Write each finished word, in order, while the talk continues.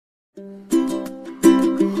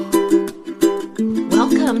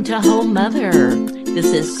Welcome to Home Mother.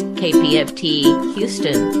 This is KPFT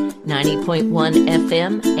Houston, 90.1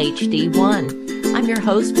 FM HD1. I'm your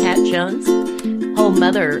host, Pat Jones. Home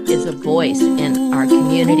Mother is a voice in our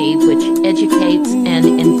community which educates and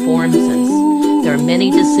informs us. There are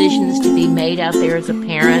many decisions to be made out there as a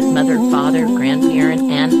parent, mother, father, grandparent,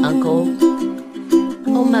 aunt, uncle.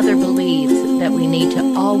 Home Mother believes that we need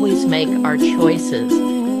to always make our choices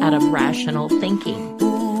out of rational thinking.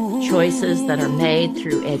 Choices that are made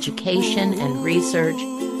through education and research,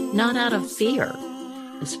 not out of fear,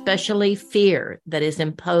 especially fear that is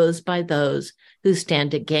imposed by those who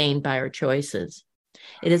stand to gain by our choices.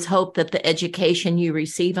 It is hoped that the education you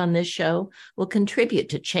receive on this show will contribute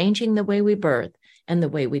to changing the way we birth and the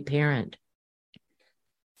way we parent.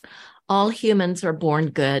 All humans are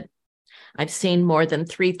born good. I've seen more than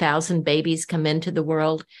 3,000 babies come into the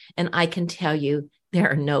world, and I can tell you there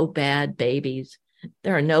are no bad babies.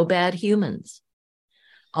 There are no bad humans.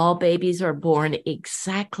 All babies are born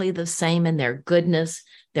exactly the same in their goodness,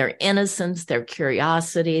 their innocence, their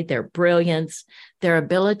curiosity, their brilliance, their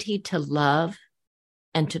ability to love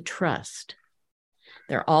and to trust.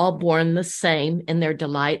 They're all born the same in their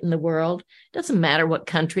delight in the world. It doesn't matter what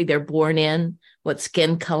country they're born in, what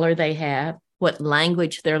skin color they have, what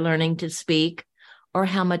language they're learning to speak, or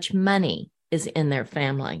how much money is in their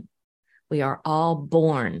family. We are all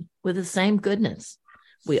born with the same goodness.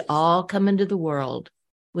 We all come into the world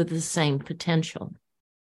with the same potential.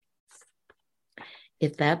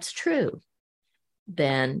 If that's true,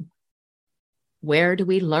 then where do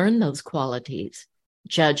we learn those qualities?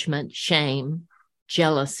 Judgment, shame,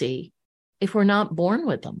 jealousy, if we're not born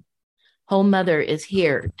with them. Home Mother is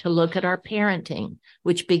here to look at our parenting,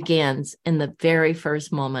 which begins in the very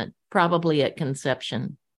first moment, probably at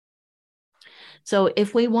conception. So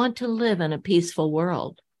if we want to live in a peaceful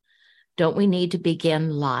world, don't we need to begin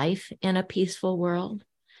life in a peaceful world?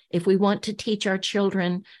 If we want to teach our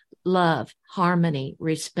children love, harmony,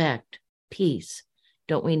 respect, peace,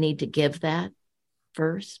 don't we need to give that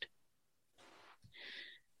first?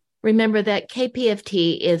 Remember that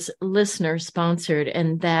KPFT is listener sponsored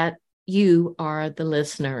and that you are the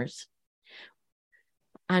listeners.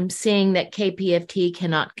 I'm seeing that KPFT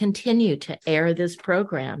cannot continue to air this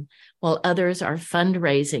program while others are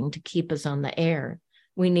fundraising to keep us on the air.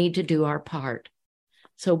 We need to do our part.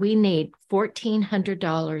 So we need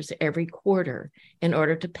 $1,400 every quarter in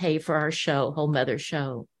order to pay for our show, Home Mother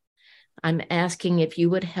Show. I'm asking if you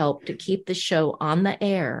would help to keep the show on the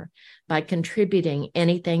air by contributing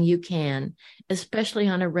anything you can, especially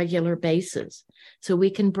on a regular basis, so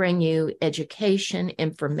we can bring you education,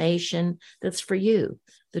 information that's for you,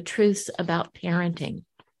 the truths about parenting.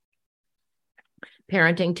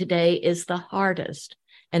 Parenting today is the hardest,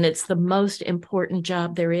 and it's the most important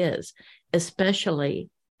job there is, especially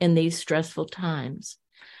in these stressful times.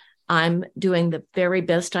 I'm doing the very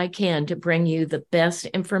best I can to bring you the best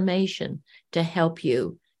information to help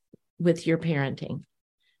you with your parenting.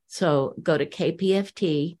 So go to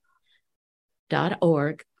kpft.org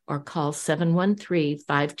or call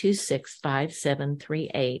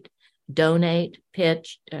 713-526-5738. Donate,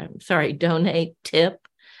 tip,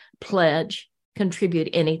 pledge, contribute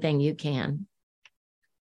anything you can.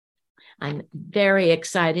 I'm very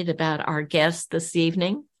excited about our guest this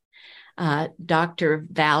evening. Dr.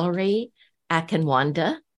 Valerie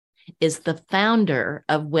Akinwande is the founder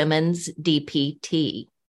of Women's DPT.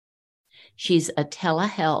 She's a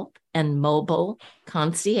telehealth and mobile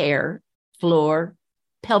concierge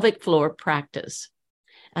pelvic floor practice.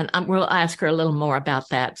 And we'll ask her a little more about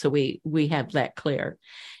that so we have that clear.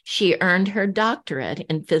 She earned her doctorate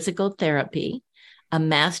in physical therapy, a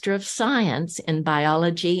Master of Science in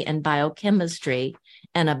biology and biochemistry,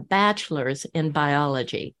 and a bachelor's in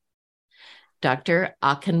biology. Dr.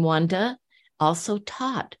 Akinwande also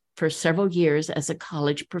taught for several years as a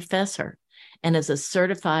college professor and as a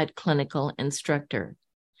certified clinical instructor.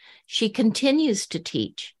 She continues to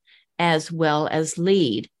teach as well as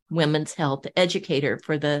lead women's health educator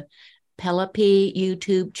for the Penelope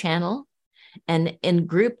YouTube channel and in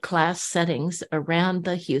group class settings around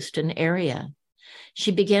the Houston area.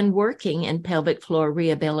 She began working in pelvic floor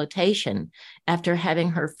rehabilitation after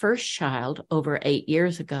having her first child over 8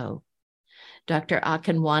 years ago. Dr.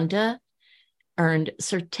 Akinwande earned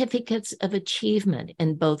certificates of achievement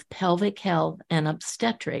in both pelvic health and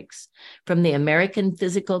obstetrics from the American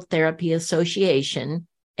Physical Therapy Association,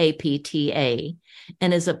 APTA,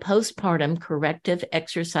 and is a postpartum corrective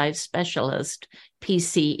exercise specialist,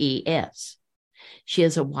 PCES. She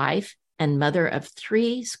is a wife and mother of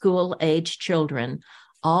 3 school-age children,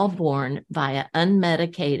 all born via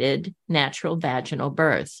unmedicated natural vaginal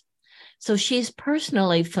births. So she's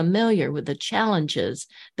personally familiar with the challenges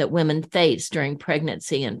that women face during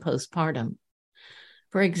pregnancy and postpartum.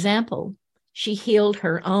 For example, she healed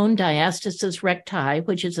her own diastasis recti,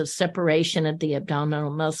 which is a separation of the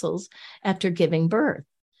abdominal muscles, after giving birth.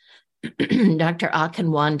 Dr.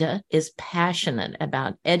 Akinwande is passionate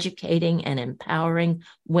about educating and empowering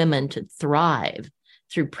women to thrive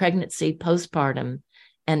through pregnancy, postpartum,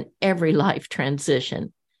 and every life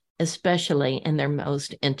transition, especially in their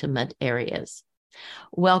most intimate areas.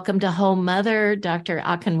 Welcome to Whole Mother, Dr.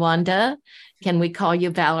 Akinwande. Can we call you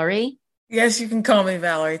Valerie? Yes, you can call me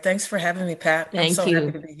Valerie. Thanks for having me, Pat. I'm Thank so you.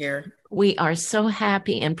 happy to be here. We are so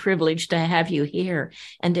happy and privileged to have you here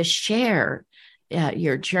and to share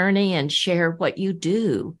your journey and share what you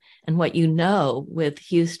do and what you know with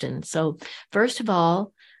Houston. So first of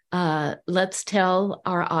all, let's tell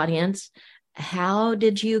our audience, how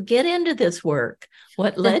did you get into this work?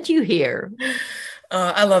 What led you here?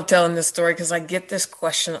 I love telling this story because I get this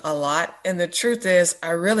question a lot. And the truth is, I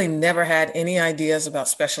really never had any ideas about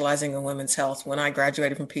specializing in women's health when I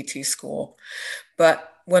graduated from PT school. But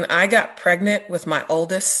when I got pregnant with my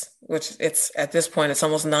oldest, which it's at this point, it's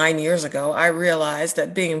almost 9 years ago, I realized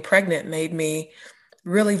that being pregnant made me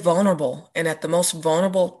really vulnerable. And at the most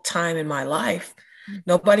vulnerable time in my life,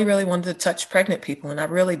 nobody really wanted to touch pregnant people. And I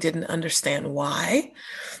really didn't understand why.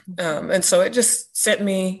 And so it just sent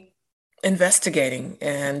me investigating.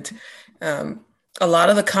 And a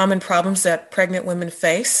lot of the common problems that pregnant women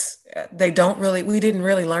face, we didn't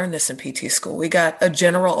really learn this in PT school. We got a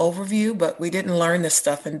general overview, but we didn't learn this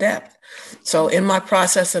stuff in depth. So in my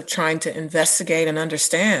process of trying to investigate and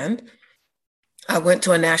understand, I went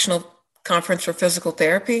to a national conference for physical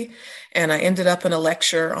therapy, and I ended up in a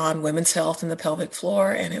lecture on women's health and the pelvic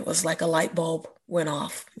floor, and it was like a light bulb went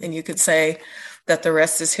off. And you could say that the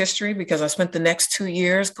rest is history, because I spent the next 2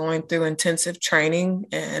 years going through intensive training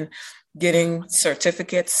and getting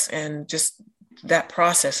certificates, and just that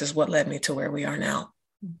process is what led me to where we are now.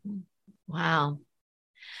 Wow.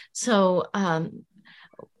 So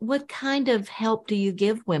what kind of help do you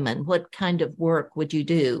give women? What kind of work would you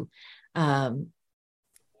do?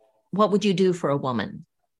 What would you do for a woman?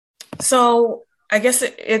 So I guess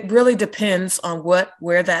it really depends on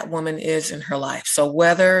where that woman is in her life. So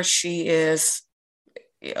whether she is,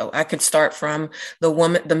 I could start from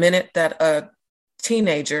the minute that a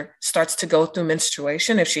teenager starts to go through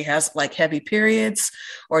menstruation, if she has like heavy periods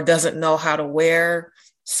or doesn't know how to wear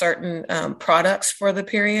certain products for the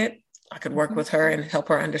period, I could work with her and help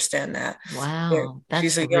her understand that. Wow,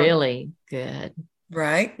 that's really good.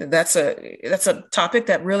 Right. That's a topic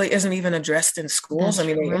that really isn't even addressed in schools. That's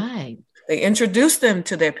right. They introduce them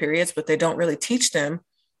to their periods, but they don't really teach them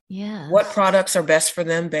what products are best for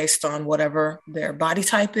them based on whatever their body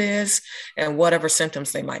type is and whatever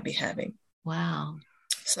symptoms they might be having. Wow.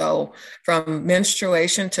 So from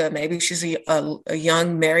menstruation to maybe she's a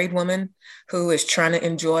young married woman who is trying to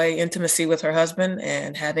enjoy intimacy with her husband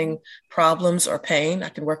and having problems or pain, I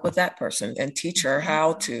can work with that person and teach her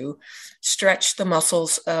how to stretch the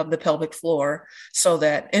muscles of the pelvic floor so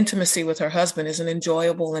that intimacy with her husband is an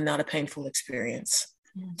enjoyable and not a painful experience.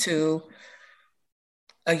 To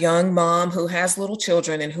a young mom who has little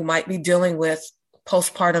children and who might be dealing with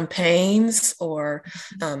postpartum pains or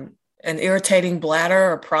an irritating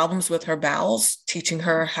bladder or problems with her bowels, teaching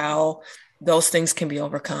her how those things can be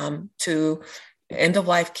overcome. To end of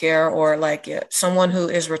life care, or like someone who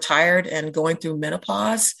is retired and going through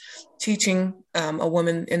menopause, teaching a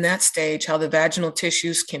woman in that stage how the vaginal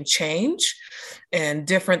tissues can change and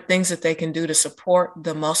different things that they can do to support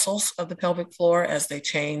the muscles of the pelvic floor as they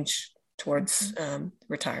change towards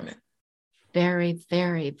retirement. Very,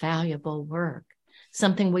 very valuable work.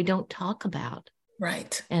 Something we don't talk about.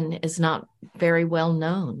 Right. And is not very well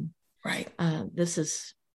known. Right. This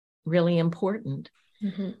is really important.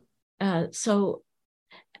 So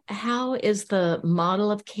how is the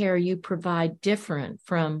model of care you provide different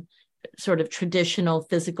from sort of traditional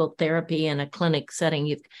physical therapy in a clinic setting?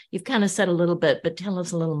 You've kind of said a little bit, but tell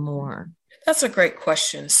us a little more. That's a great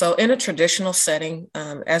question. So in a traditional setting,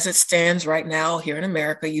 as it stands right now here in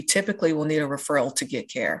America, you typically will need a referral to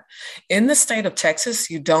get care. In the state of Texas,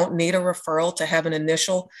 you don't need a referral to have an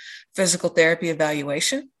initial physical therapy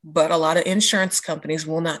evaluation, but a lot of insurance companies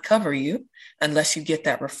will not cover you unless you get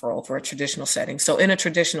that referral for a traditional setting. So in a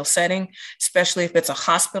traditional setting, especially if it's a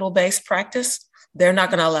hospital-based practice, they're not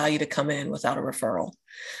going to allow you to come in without a referral.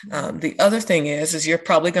 The other thing is you're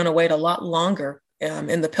probably going to wait a lot longer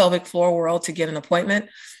in the pelvic floor world to get an appointment.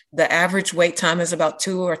 The average wait time is about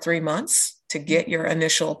 2 or 3 months to get your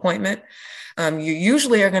initial appointment. You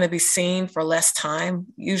usually are going to be seen for less time.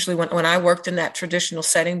 Usually when I worked in that traditional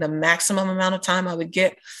setting, the maximum amount of time I would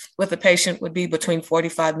get with a patient would be between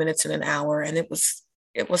 45 minutes and an hour. And it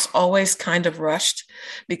was always kind of rushed,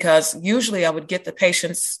 because usually I would get the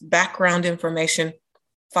patient's background information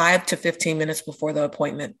 5 to 15 minutes before the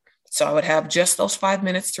appointment. So I would have just those 5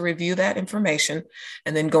 minutes to review that information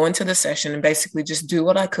and then go into the session and basically just do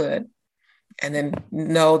what I could, and then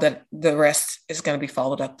know that the rest is going to be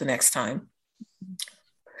followed up the next time.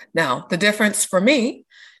 Now, the difference for me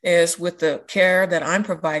is with the care that I'm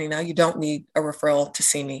providing now, you don't need a referral to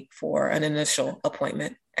see me for an initial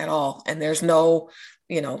appointment at all. And there's no,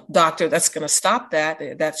 doctor that's going to stop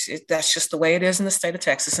that. That's just the way it is in the state of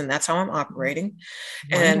Texas. And that's how I'm operating.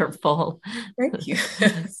 Wonderful. Thank you.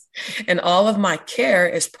 And all of my care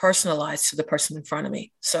is personalized to the person in front of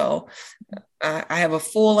me. So I have a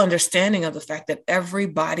full understanding of the fact that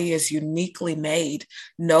everybody is uniquely made.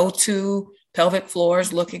 No two pelvic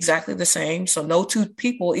floors look exactly the same. So no two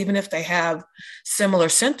people, even if they have similar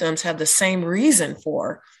symptoms, have the same reason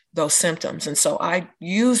for those symptoms. And so I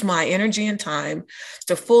use my energy and time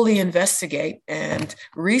to fully investigate and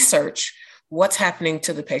research what's happening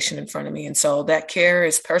to the patient in front of me. And so that care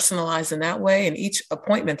is personalized in that way. And each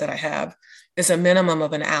appointment that I have is a minimum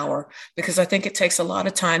of an hour, because I think it takes a lot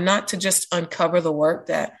of time, not to just uncover the work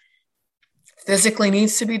that physically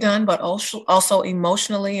needs to be done, but also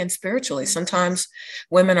emotionally and spiritually. Sometimes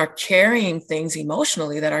women are carrying things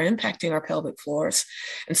emotionally that are impacting our pelvic floors.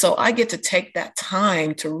 And so I get to take that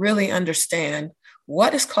time to really understand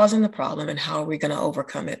what is causing the problem and how are we going to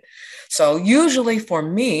overcome it. So usually for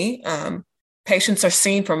me, patients are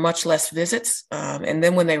seen for much less visits. And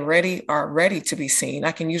then when they are ready to be seen,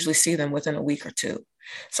 I can usually see them within a week or two.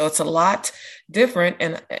 So it's a lot different.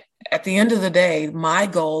 And at the end of the day, my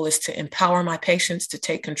goal is to empower my patients to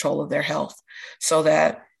take control of their health, so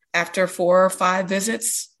that after 4 or 5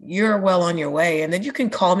 visits, you're well on your way. And then you can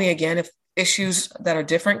call me again if issues that are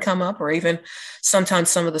different come up, or even sometimes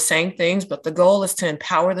some of the same things. But the goal is to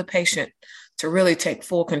empower the patient to really take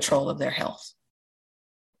full control of their health.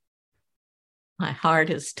 My heart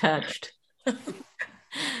is touched.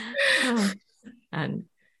 And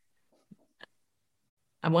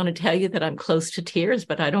I want to tell you that I'm close to tears,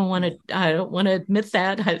 but I don't want to admit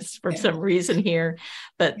that for some reason here.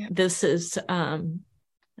 But this is, oh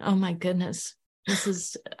my goodness, this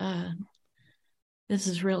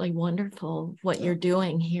is really wonderful what you're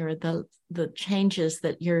doing here. The changes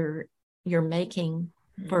that you're making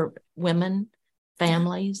for women,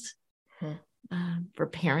 families, for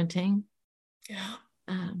parenting. Yeah.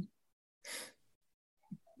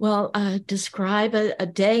 Well, describe a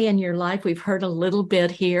day in your life. We've heard a little bit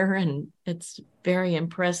here, and it's very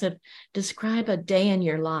impressive. Describe a day in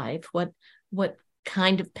your life. What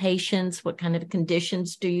kind of patients, what kind of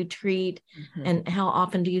conditions do you treat, and how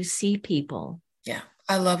often do you see people? Yeah,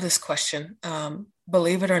 I love this question.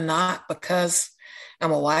 Believe it or not, because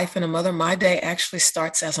I'm a wife and a mother, my day actually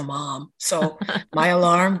starts as a mom. So my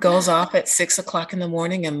alarm goes off at 6 o'clock in the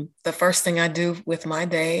morning, and the first thing I do with my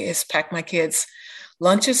day is pack my kids'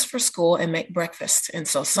 lunches for school and make breakfast. And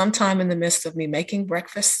so sometime in the midst of me making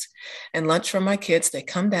breakfast and lunch for my kids, they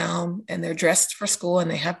come down and they're dressed for school and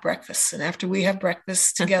they have breakfast. And after we have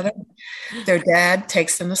breakfast together, their dad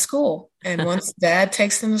takes them to school. And once dad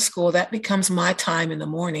takes them to school, that becomes my time in the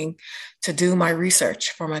morning to do my research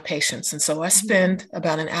for my patients. And so I spend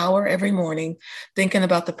about an hour every morning thinking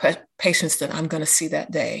about the patients that I'm going to see that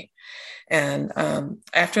day. And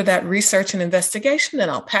after that research and investigation, then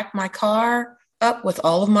I'll pack my car up with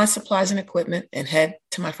all of my supplies and equipment and head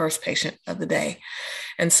to my first patient of the day.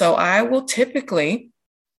 And so I will typically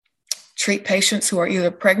treat patients who are either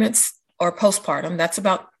pregnant or postpartum. That's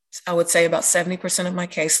I would say about 70% of my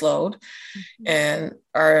caseload, and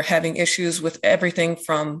are having issues with everything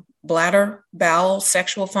from bladder, bowel,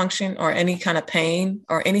 sexual function, or any kind of pain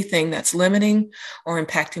or anything that's limiting or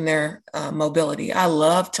impacting their mobility. I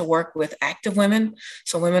love to work with active women,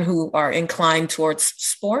 so women who are inclined towards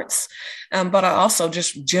sports, but I also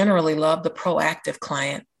just generally love the proactive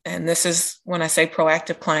client. And this is, when I say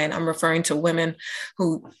proactive client, I'm referring to women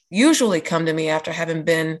who usually come to me after having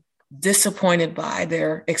been disappointed by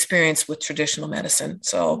their experience with traditional medicine.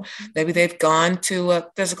 So maybe they've gone to a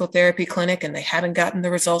physical therapy clinic and they haven't gotten the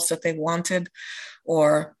results that they wanted,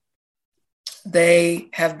 or they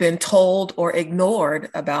have been told or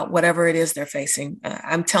ignored about whatever it is they're facing.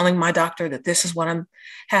 I'm telling my doctor that this is what I'm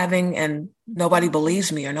having, and nobody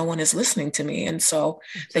believes me, or no one is listening to me. And so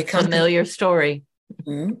they come. Familiar story.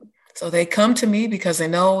 So they come to me because they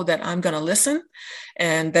know that I'm going to listen,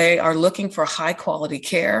 and they are looking for high quality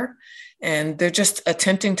care. and they're just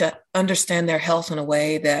attempting to understand their health in a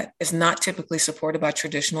way that is not typically supported by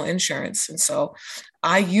traditional insurance. And so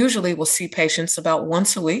I usually will see patients about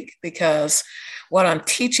once a week, because what I'm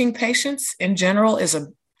teaching patients in general is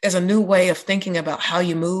a new way of thinking about how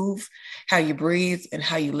you move, how you breathe, and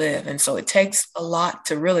how you live. And so it takes a lot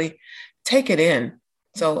to really take it in.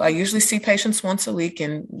 So I usually see patients once a week,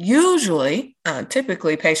 and usually,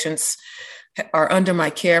 typically patients are under my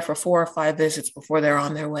care for 4 or 5 visits before they're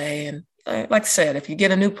on their way. And like I said, if you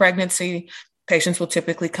get a new pregnancy, patients will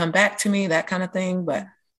typically come back to me, that kind of thing. But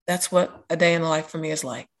that's what a day in the life for me is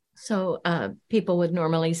like. So people would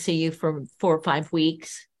normally see you for 4 or 5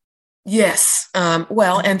 weeks? Yes.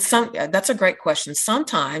 Well, and that's a great question.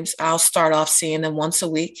 Sometimes I'll start off seeing them once a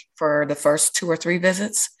week for the first 2 or 3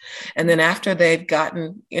 visits. And then after they've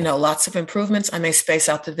gotten, lots of improvements, I may space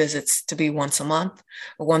out the visits to be once a month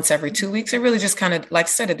or once every 2 weeks. It really just kind of, like I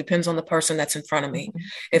said, it depends on the person that's in front of me.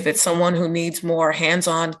 If it's someone who needs more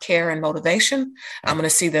hands-on care and motivation, I'm going to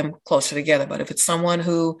see them closer together. But if it's someone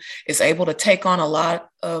who is able to take on a lot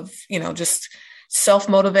of, just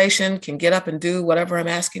self-motivation, can get up and do whatever I'm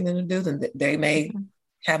asking them to do, then they may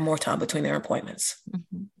have more time between their appointments.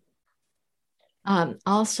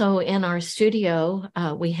 Also in our studio,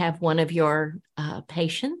 we have one of your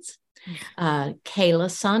patients,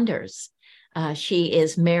 Kayla Saunders. She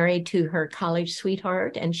is married to her college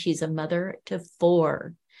sweetheart, and she's a mother to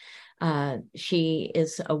 4. She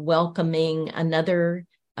is welcoming another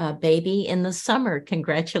baby in the summer.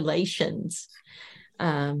 Congratulations.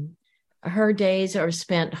 Her days are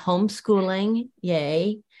spent homeschooling,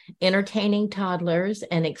 yay, entertaining toddlers,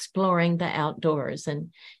 and exploring the outdoors.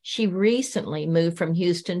 And she recently moved from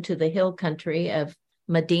Houston to the hill country of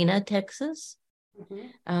Medina, Texas,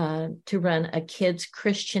 to run a kids'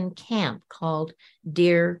 Christian camp called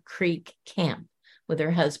Deer Creek Camp with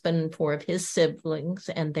her husband and 4 of his siblings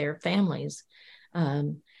and their families.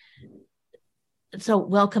 So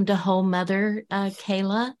welcome to Home Mother,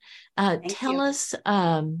 Kayla.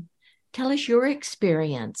 Tell us your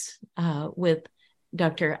experience with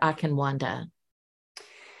Dr. Akinwanda.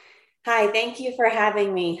 Hi, thank you for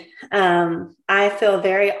having me. I feel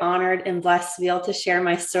very honored and blessed to be able to share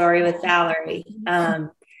my story with Valerie.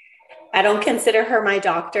 I don't consider her my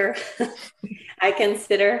doctor. I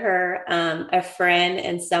consider her a friend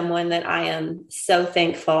and someone that I am so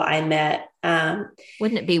thankful I met.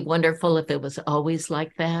 Wouldn't it be wonderful if it was always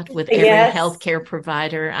like that with every healthcare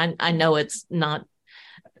provider? I know it's not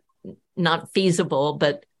feasible,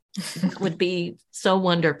 but it would be so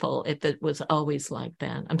wonderful if it was always like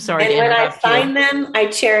that. I'm sorry to interrupt you. And when I find them, I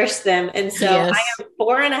cherish them. And so I am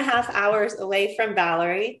 4.5 hours away from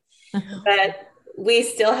Valerie, but we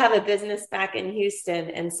still have a business back in Houston.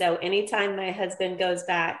 And so anytime my husband goes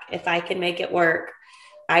back, if I can make it work,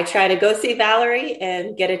 I try to go see Valerie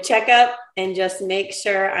and get a checkup and just make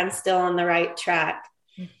sure I'm still on the right track.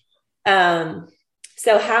 So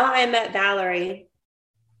how I met Valerie,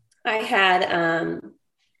 I had,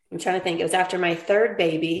 I'm trying to think, it was after my 3rd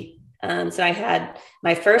baby. So I had,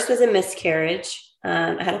 my first was a miscarriage.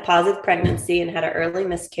 I had a positive pregnancy and had an early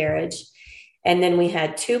miscarriage. And then we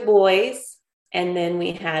had 2 boys. And then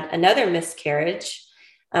we had another miscarriage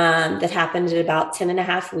that happened at about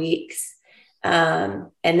 10.5 weeks.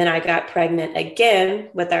 And then I got pregnant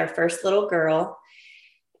again with our first little girl.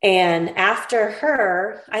 And after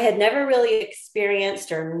her, I had never really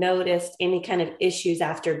experienced or noticed any kind of issues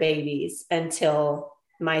after babies until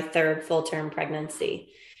my 3rd full-term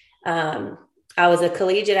pregnancy. I was a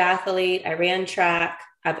collegiate athlete. I ran track.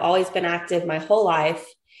 I've always been active my whole life,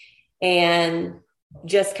 and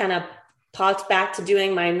just kind of popped back to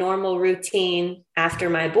doing my normal routine after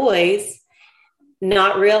my boys,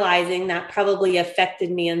 not realizing that probably affected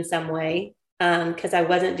me in some way, because I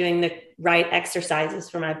wasn't doing the right exercises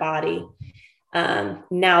for my body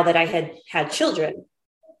now that I had had children.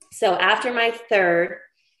 So after my 3rd,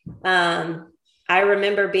 I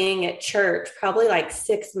remember being at church probably like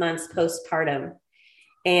 6 months postpartum.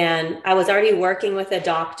 And I was already working with a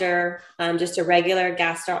doctor, just a regular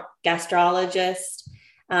gastrologist,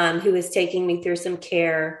 who was taking me through some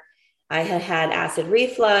care. I had had acid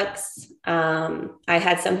reflux. I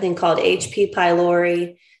had something called HP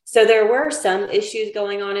pylori. So there were some issues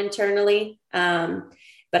going on internally.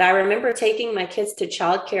 But I remember taking my kids to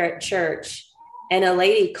childcare at church and a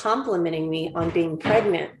lady complimenting me on being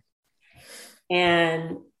pregnant.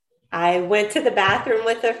 And I went to the bathroom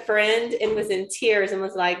with a friend and was in tears and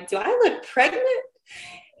was like, do I look pregnant?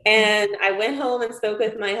 And I went home and spoke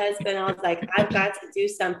with my husband. I was like, I've got to do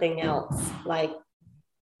something else. Like,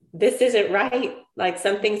 this isn't right. Like,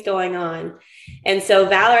 something's going on. And so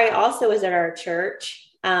Valerie also was at our church.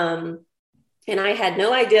 And I had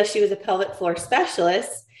no idea she was a pelvic floor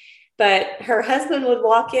specialist, but her husband would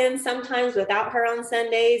walk in sometimes without her on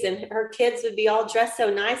Sundays, and her kids would be all dressed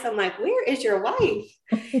so nice. I'm like, where is your wife?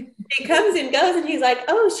 He comes and goes, and he's like,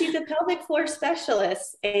 oh, she's a pelvic floor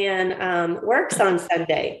specialist and works on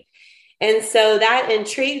Sunday. And so that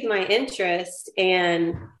intrigued my interest.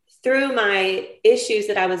 And through my issues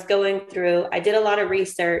that I was going through, I did a lot of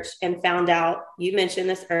research and found out, you mentioned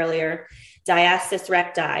this earlier, diastasis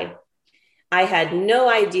recti. I had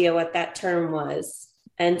no idea what that term was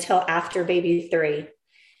until after baby 3.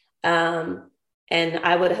 And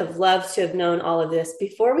I would have loved to have known all of this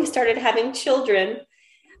before we started having children,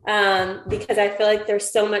 because I feel like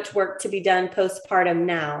there's so much work to be done postpartum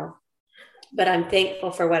now. But I'm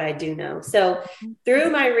thankful for what I do know. So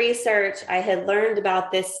through my research, I had learned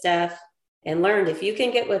about this stuff and learned if you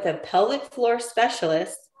can get with a pelvic floor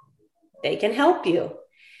specialist, they can help you.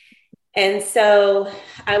 And so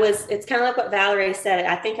it's kind of like what Valerie said.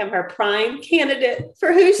 I think I'm her prime candidate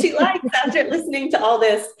for who she likes after listening to all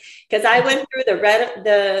this, because I went through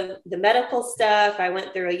the medical stuff. I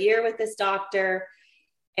went through a year with this doctor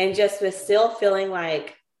and just was still feeling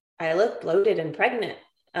like I look bloated and pregnant.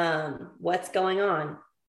 What's going on?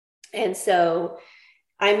 And so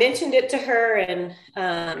I mentioned it to her, and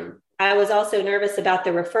I was also nervous about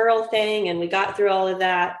the referral thing, and we got through all of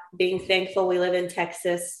that, being thankful we live in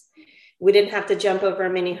Texas. We didn't have to jump over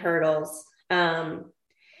many hurdles.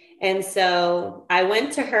 And so I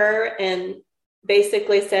went to her and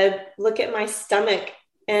basically said, look at my stomach,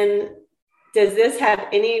 and does this have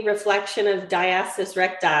any reflection of diastasis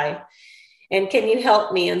recti? And can you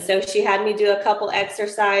help me? And so she had me do a couple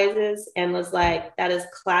exercises and was like, that is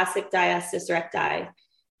classic diastasis recti.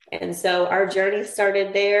 And so our journey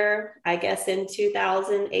started there, I guess, in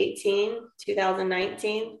 2018,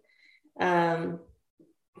 2019.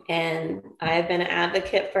 And I've been an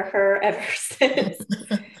advocate for her ever since,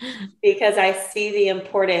 because I see the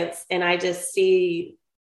importance, and I just see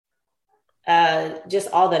just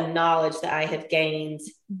all the knowledge that I have gained.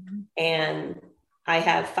 And I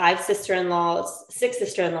have 6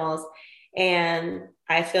 sister-in-laws, and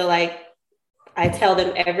I feel like I tell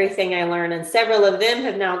them everything I learn, and several of them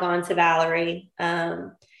have now gone to Valerie.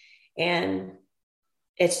 And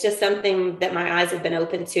it's just something that my eyes have been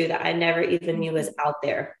open to that I never even knew was out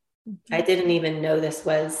there. I didn't even know this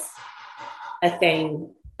was a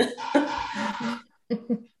thing.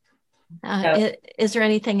 Is there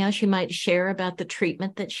anything else you might share about the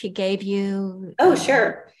treatment that she gave you? Oh,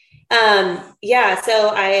 sure. Yeah.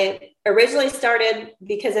 So I originally started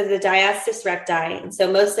because of the diastasis recti. And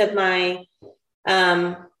so most of my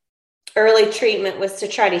early treatment was to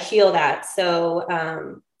try to heal that.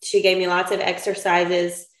 So she gave me lots of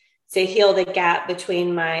exercises to heal the gap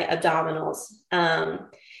between my abdominals.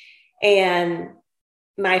 And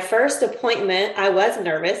my first appointment, I was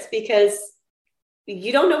nervous because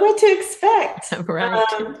you don't know what to expect. Right.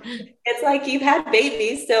 It's like you've had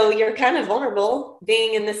babies, so you're kind of vulnerable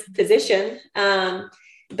being in this position.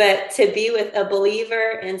 But to be with a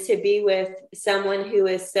believer and to be with someone who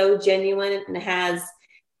is so genuine and has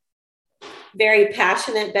very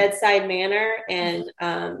passionate bedside manner and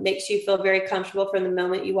makes you feel very comfortable from the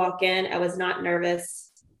moment you walk in, I was not nervous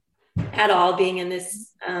at all being in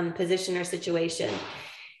this position or situation.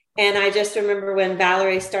 And I just remember when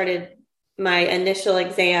Valerie started my initial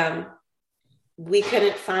exam, we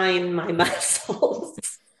couldn't find my muscles.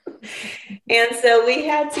 And so we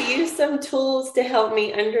had to use some tools to help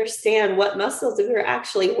me understand what muscles we were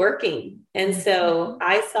actually working. And so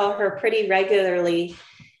I saw her pretty regularly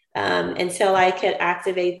until I could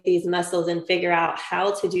activate these muscles and figure out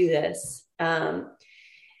how to do this. But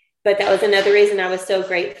that was another reason I was so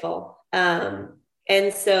grateful.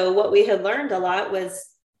 And so what we had learned a lot was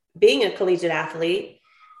being a collegiate athlete.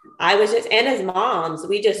 And as moms,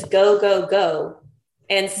 we just go, go, go.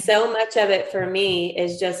 And so much of it for me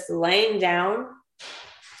is just laying down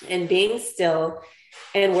and being still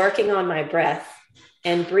and working on my breath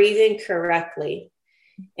and breathing correctly.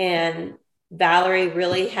 And Valerie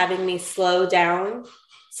really having me slow down.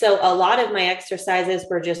 So a lot of my exercises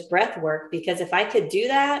were just breath work, because if I could do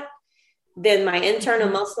that, then my internal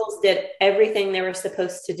muscles did everything they were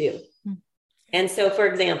supposed to do. And so, for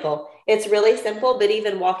example, it's really simple, but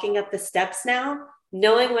even walking up the steps now,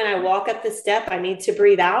 knowing when I walk up the step, I need to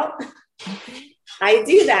breathe out. I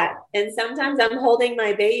do that. And sometimes I'm holding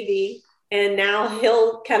my baby and now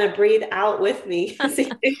he'll kind of breathe out with me because he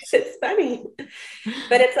thinks it's funny.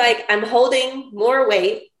 But it's like I'm holding more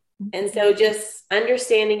weight. And so just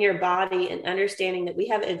understanding your body and understanding that we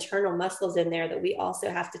have internal muscles in there that we also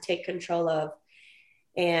have to take control of,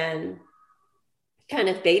 and kind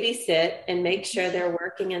of babysit and make sure they're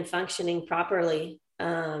working and functioning properly,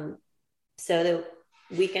 so that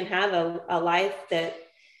we can have a life that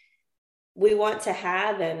we want to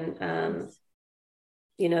have. And,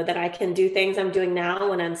 that I can do things I'm doing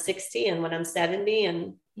now when I'm 60 and when I'm 70.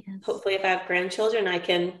 And hopefully if I have grandchildren, I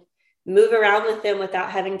can move around with them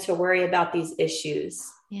without having to worry about these issues.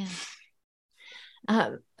 Yeah.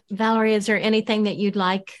 Valerie, is there anything that you'd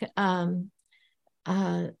like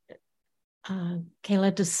Kayla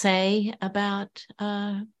to say about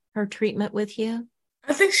her treatment with you?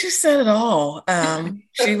 I think she said it all.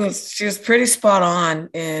 She was pretty spot on.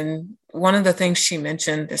 And one of the things she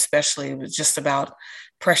mentioned, especially, was just about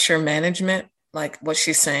pressure management. Like what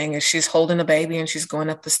she's saying is she's holding a baby and she's going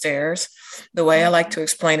up the stairs. The way I like to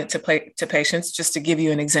explain it to patients, just to give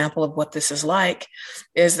you an example of what this is like,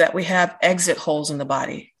 is that we have exit holes in the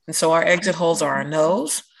body. And so our exit holes are our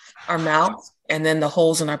nose, our mouth, and then the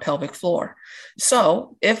holes in our pelvic floor.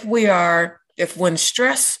 So if when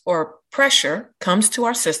stress or pressure comes to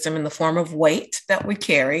our system in the form of weight that we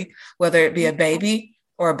carry, whether it be a baby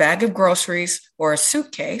or a bag of groceries or a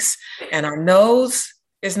suitcase, and our nose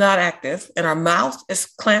is not active and our mouth is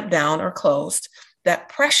clamped down or closed, that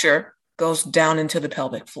pressure goes down into the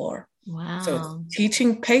pelvic floor. Wow. So it's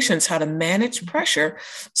teaching patients how to manage pressure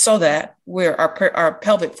so that our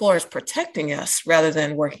pelvic floor is protecting us rather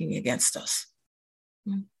than working against us.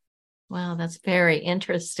 Wow, that's very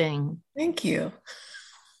interesting. Thank you.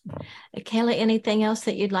 Kayla, anything else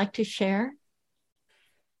that you'd like to share?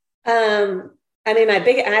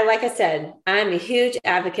 Like I said, I'm a huge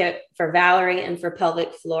advocate for Valerie and for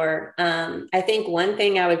pelvic floor. I think one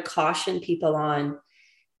thing I would caution people on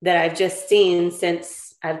that I've just seen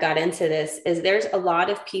since I've got into this is there's a lot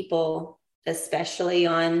of people, especially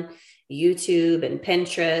on YouTube and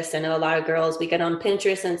Pinterest. I know a lot of girls, we get on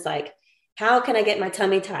Pinterest and it's like, how can I get my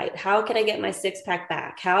tummy tight? How can I get my 6-pack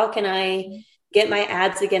back? How can I get my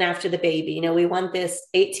abs again after the baby? We want this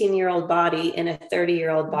 18-year-old body in a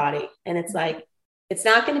 30-year-old body. And it's like, it's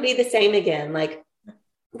not going to be the same again. Like,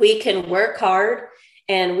 we can work hard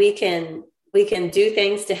and we can do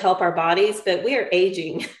things to help our bodies, but we are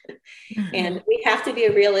aging and we have to be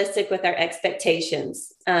realistic with our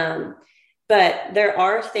expectations. But there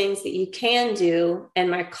are things that you can do. And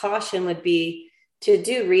my caution would be to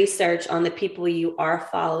do research on the people you are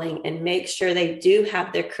following and make sure they do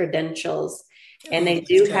have their credentials and they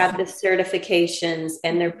do have the certifications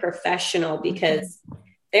and they're professional, because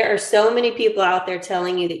there are so many people out there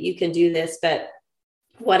telling you that you can do this. But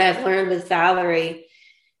what I've learned with Valerie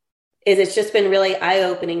is it's just been really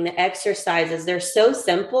eye-opening. The exercises, they're so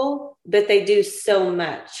simple, but they do so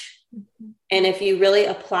much. And if you really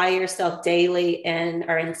apply yourself daily and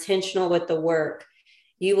are intentional with the work,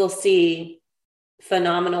 you will see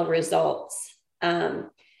phenomenal results.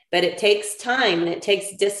 But it takes time and it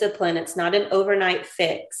takes discipline. It's not an overnight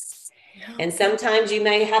fix. And sometimes you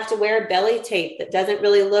may have to wear belly tape that doesn't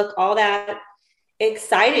really look all that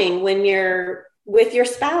exciting when you're with your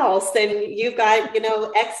spouse and you've got,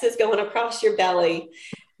 X's going across your belly.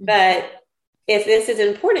 But if this is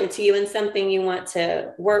important to you and something you want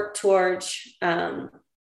to work towards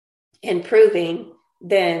improving,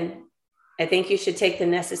 then I think you should take the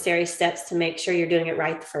necessary steps to make sure you're doing it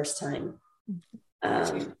right the first time.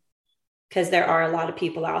 Because there are a lot of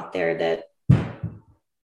people out there that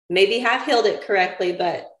maybe have healed it correctly,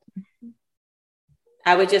 but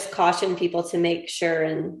I would just caution people to make sure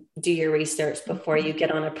and do your research before you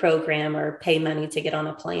get on a program or pay money to get on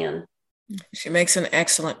a plan. She makes an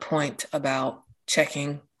excellent point about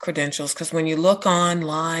checking credentials, because when you look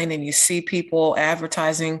online and you see people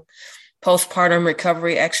advertising postpartum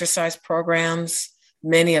recovery exercise programs,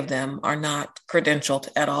 many of them are not credentialed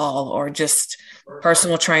at all, or just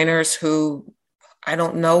personal trainers who I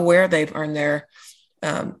don't know where they've earned their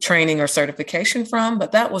training or certification from.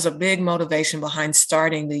 But that was a big motivation behind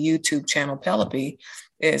starting the YouTube channel Pelope,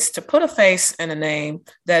 is to put a face and a name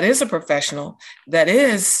that is a professional, that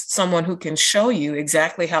is someone who can show you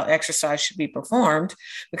exactly how exercise should be performed.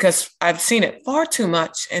 Because I've seen it far too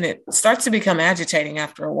much, and it starts to become agitating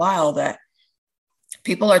after a while, that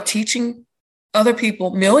people are teaching other people,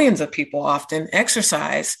 millions of people often,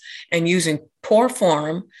 exercise and using poor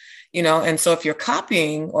form, and so if you're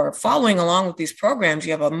copying or following along with these programs,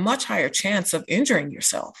 you have a much higher chance of injuring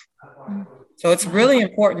yourself. So it's really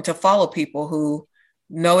important to follow people who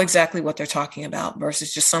know exactly what they're talking about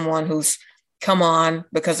versus just someone who's come on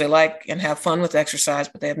because they like and have fun with exercise,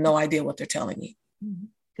 but they have no idea what they're telling you.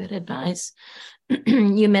 Good advice.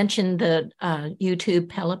 You mentioned the YouTube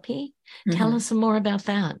Pelope. Tell us some more about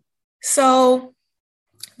that. So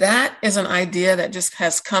that is an idea that just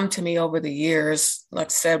has come to me over the years. Like I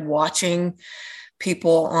said, watching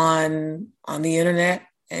people on the internet,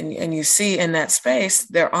 and you see in that space,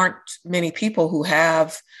 there aren't many people who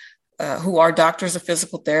are doctors of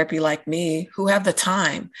physical therapy like me, who have the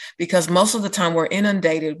time, because most of the time we're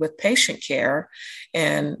inundated with patient care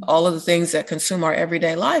and all of the things that consume our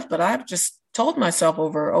everyday life. But I've just told myself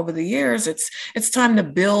over the years, it's time to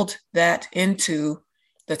build that into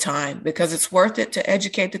the time, because it's worth it to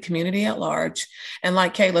educate the community at large. And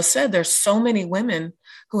like Kayla said, there's so many women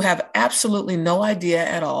who have absolutely no idea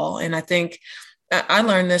at all. And I think I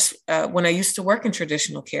learned this when I used to work in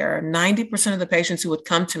traditional care. 90% of the patients who would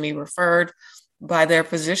come to me referred by their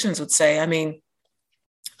physicians would say, I mean,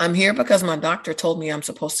 I'm here because my doctor told me I'm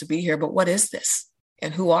supposed to be here, but what is this?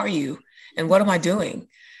 And who are you? And what am I doing?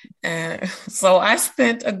 And so I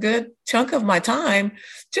spent a good chunk of my time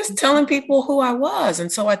just telling people who I was.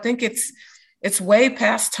 And so I think it's way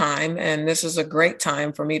past time. And this is a great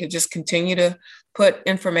time for me to just continue to put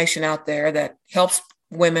information out there that helps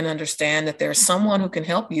women understand that there's someone who can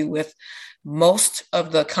help you with most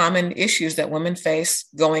of the common issues that women face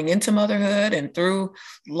going into motherhood and through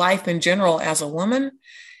life in general as a woman.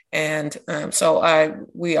 And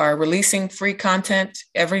we are releasing free content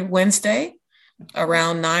every Wednesday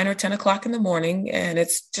around 9 or 10 o'clock in the morning. And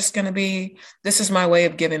it's just going to be, this is my way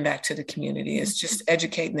of giving back to the community. It's just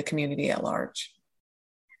educating the community at large.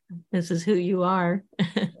 This is who you are.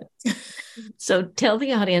 So tell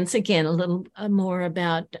the audience again a little more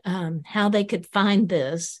about how they could find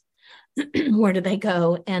this. Where do they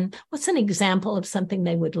go? And what's an example of something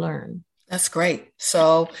they would learn? That's great.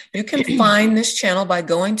 So you can find this channel by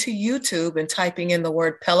going to YouTube and typing in the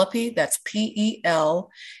word Pelapy. That's Pelapy.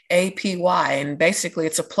 And basically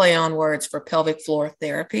it's a play on words for pelvic floor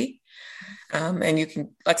therapy. And you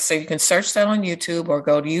can, like I say, you can search that on YouTube or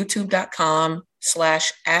go to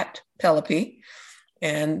youtube.com/@Pelapy.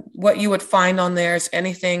 And what you would find on there is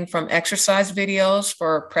anything from exercise videos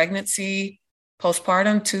for pregnancy,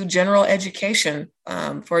 postpartum, to general education.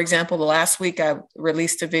 For example, the last week I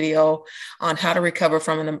released a video on how to recover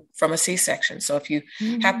from a C-section. So if you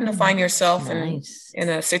happen to find yourself in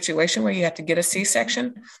a situation where you have to get a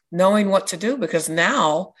C-section, knowing what to do, because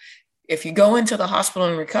now if you go into the hospital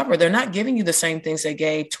and recover, they're not giving you the same things they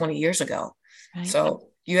gave 20 years ago. Right. So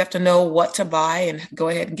you have to know what to buy and go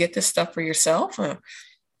ahead and get this stuff for yourself.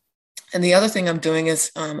 And the other thing I'm doing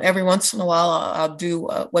is every once in a while, I'll do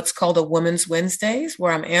what's called a Women's Wednesdays,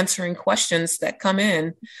 where I'm answering questions that come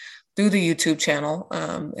in through the YouTube channel.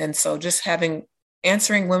 And so just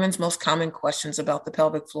answering women's most common questions about the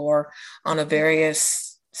pelvic floor on a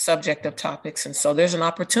various subject of topics. And so there's an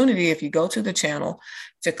opportunity, if you go to the channel,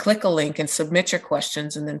 to click a link and submit your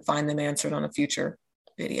questions and then find them answered on a future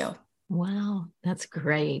video. Wow, that's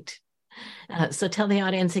great. So tell the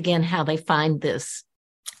audience again how they find this.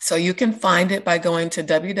 So you can find it by going to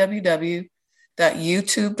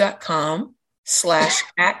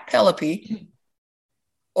www.youtube.com/@Pelapy,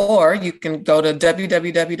 or you can go to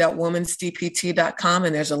www.womensdpt.com,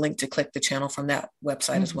 and there's a link to click the channel from that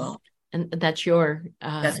website as well. And that's your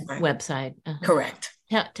website. Correct.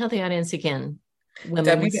 Tell the audience again.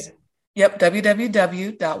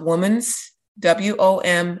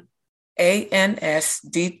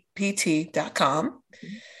 www.womansdpt.com.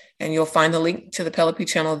 And you'll find the link to the Pelapy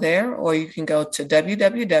channel there, or you can go to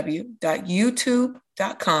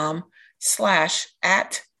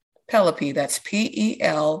www.youtube.com/@Pelapy. That's Pelapy.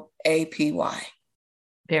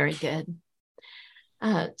 Very good.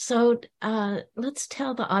 So let's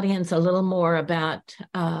tell the audience a little more about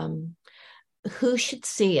who should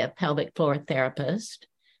see a pelvic floor therapist,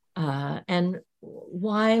 and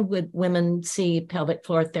why would women see pelvic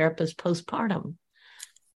floor therapists postpartum?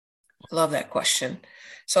 I love that question.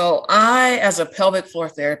 So I, as a pelvic floor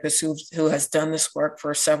therapist who has done this work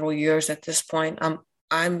for several years at this point,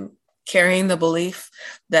 I'm carrying the belief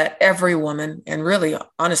that every woman, and really,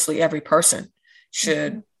 honestly, every person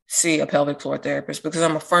should see a pelvic floor therapist, because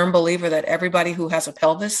I'm a firm believer that everybody who has a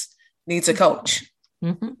pelvis needs a coach.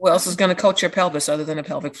 Who else is going to coach your pelvis other than a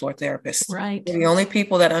pelvic floor therapist? Right. We're the only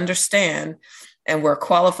people that understand, and we're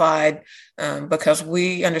qualified because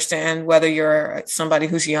we understand whether you're somebody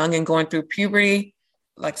who's young and going through puberty,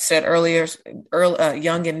 like I said earlier,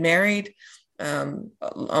 young and married,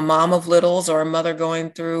 a mom of littles, or a mother going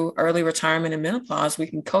through early retirement and menopause. We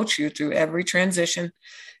can coach you through every transition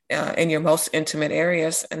in your most intimate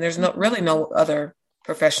areas. And there's really no other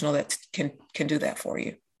professional that can do that for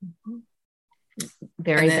you.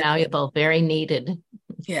 Very valuable, very needed.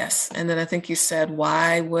 Yes. And then I think you said,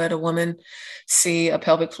 why would a woman see a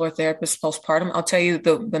pelvic floor therapist postpartum? I'll tell you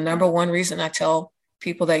the number one reason I tell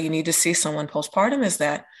people that you need to see someone postpartum is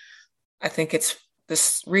that I think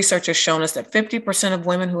this research has shown us that 50% of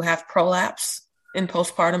women who have prolapse in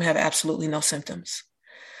postpartum have absolutely no symptoms.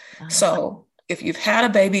 Wow. So if you've had a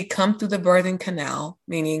baby come through the birthing canal,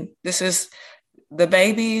 meaning this is the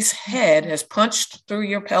baby's head has punched through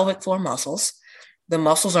your pelvic floor muscles, the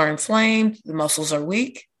muscles are inflamed, the muscles are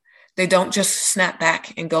weak, they don't just snap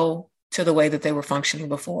back and go to the way that they were functioning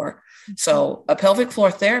before. So a pelvic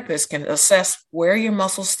floor therapist can assess where your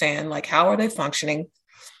muscles stand, like how are they functioning,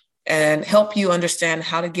 and help you understand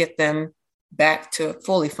how to get them back to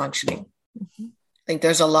fully functioning. Mm-hmm. I think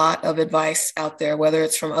there's a lot of advice out there, whether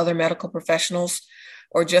it's from other medical professionals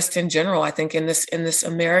or just in general. I think in this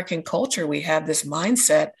American culture, we have this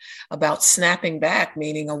mindset about snapping back,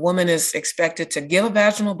 meaning a woman is expected to give a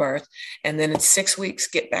vaginal birth and then in 6 weeks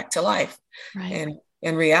get back to life. Right. And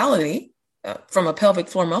in reality, from a pelvic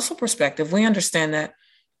floor muscle perspective, we understand that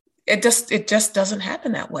it just doesn't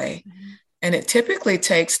happen that way. Mm-hmm. And it typically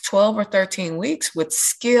takes 12 or 13 weeks with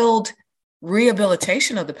skilled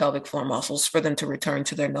rehabilitation of the pelvic floor muscles for them to return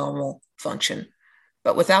to their normal function.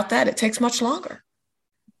 But without that, it takes much longer.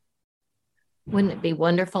 Wouldn't it be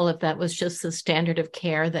wonderful if that was just the standard of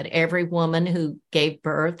care, that every woman who gave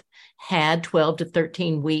birth had 12 to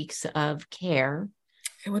 13 weeks of care?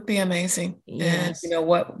 It would be amazing. Yes. And you know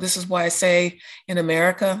what? This is why I say in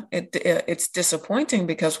America, it's disappointing,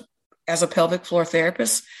 because as a pelvic floor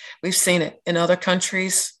therapist, we've seen it in other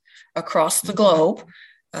countries across the globe.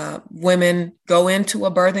 Women go into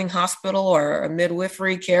a birthing hospital or a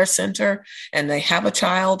midwifery care center and they have a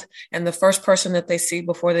child, and the first person that they see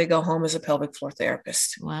before they go home is a pelvic floor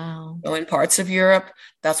therapist. Wow. So in parts of Europe,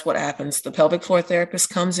 that's what happens. The pelvic floor therapist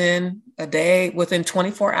comes in a day within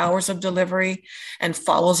 24 hours of delivery and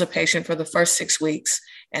follows a patient for the first 6 weeks.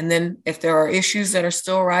 And then if there are issues that are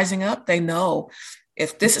still rising up, they know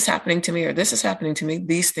if this is happening to me or this is happening to me,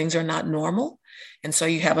 these things are not normal. And so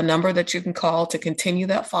you have a number that you can call to continue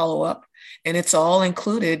that follow-up, and it's all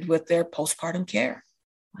included with their postpartum care.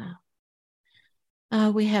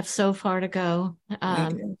 Wow. We have so far to go.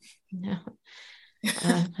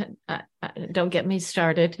 Don't get me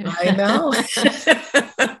started. I know.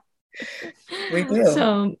 We do.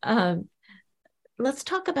 So let's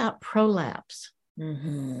talk about prolapse.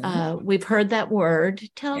 Mm-hmm. We've heard that word.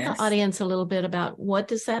 Tell Yes. the audience a little bit about what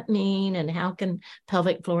does that mean and how can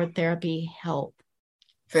pelvic floor therapy help?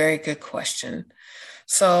 Very good question.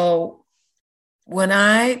 So when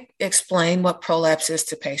I explain what prolapse is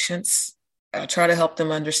to patients, I try to help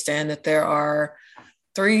them understand that there are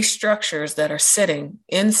 3 structures that are sitting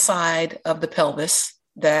inside of the pelvis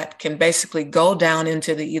that can basically go down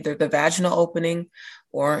into either the vaginal opening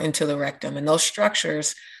or into the rectum. And those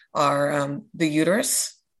structures are the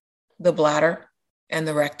uterus, the bladder, and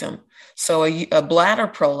the rectum. So a bladder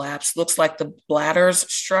prolapse looks like the bladder's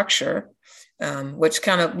structure, which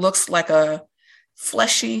kind of looks like a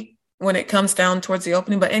fleshy when it comes down towards the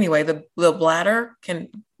opening. But anyway, the bladder can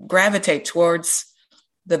gravitate towards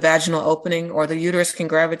the vaginal opening, or the uterus can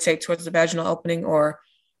gravitate towards the vaginal opening, or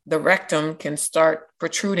the rectum can start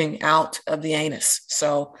protruding out of the anus.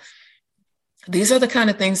 So these are the kind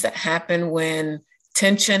of things that happen when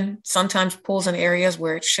tension sometimes pulls in areas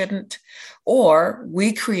where it shouldn't, or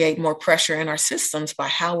we create more pressure in our systems by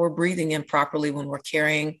how we're breathing improperly when we're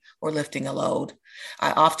carrying or lifting a load.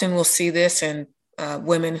 I often will see this in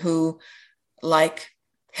women who like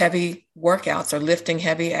heavy workouts or lifting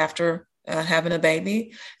heavy after having a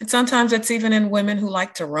baby. And sometimes it's even in women who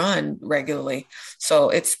like to run regularly. So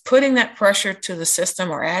it's putting that pressure to the system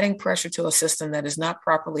or adding pressure to a system that is not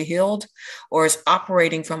properly healed or is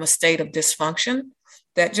operating from a state of dysfunction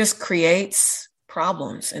that just creates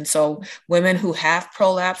problems. And so women who have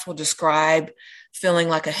prolapse will describe feeling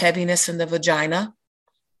like a heaviness in the vagina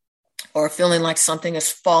or feeling like something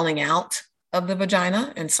is falling out of the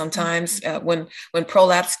vagina. And sometimes when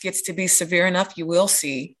prolapse gets to be severe enough, you will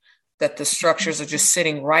see that the structures are just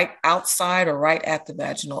sitting right outside or right at the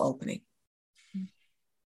vaginal opening.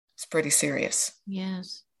 It's pretty serious.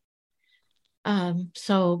 Yes.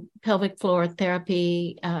 So pelvic floor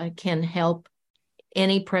therapy can help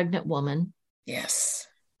any pregnant woman. Yes.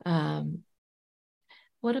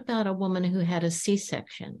 What about a woman who had a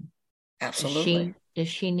C-section? Absolutely. Does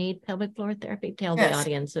she need pelvic floor therapy? Tell Yes. the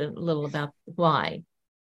audience a little about why.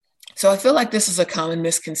 So I feel like this is a common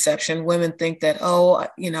misconception. Women think that, I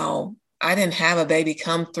didn't have a baby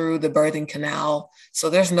come through the birthing canal, so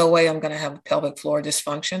there's no way I'm going to have pelvic floor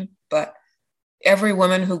dysfunction. But every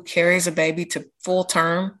woman who carries a baby to full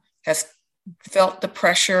term has felt the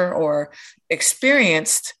pressure or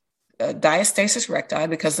experienced diastasis recti,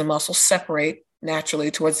 because the muscles separate naturally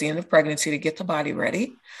towards the end of pregnancy to get the body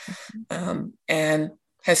ready, and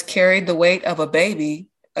has carried the weight of a baby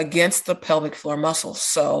against the pelvic floor muscles.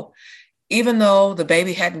 So even though the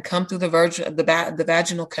baby hadn't come through the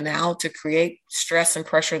vaginal canal to create stress and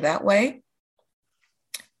pressure that way,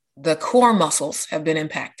 the core muscles have been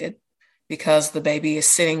impacted because the baby is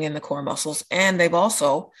sitting in the core muscles, and they've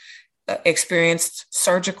also experienced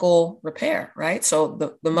surgical repair, right?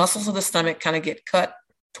 So the muscles of the stomach kind of get cut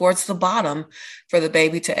towards the bottom for the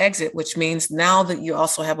baby to exit, which means now that you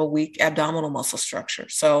also have a weak abdominal muscle structure.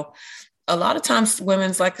 So a lot of times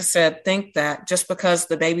women, like I said, think that just because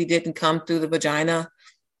the baby didn't come through the vagina,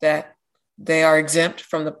 that they are exempt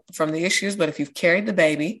from the issues. But if you've carried the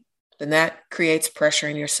baby, then that creates pressure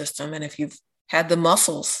in your system. And if you've had the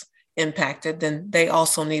muscles impacted, then they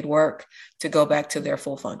also need work to go back to their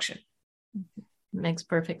full function. Makes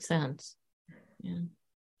perfect sense. Yeah.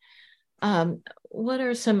 What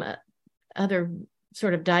are some other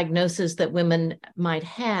sort of diagnoses that women might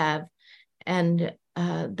have, and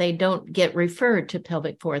they don't get referred to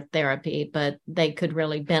pelvic floor therapy, but they could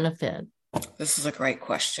really benefit? This is a great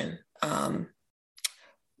question.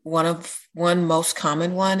 One most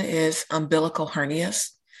common one is umbilical hernias.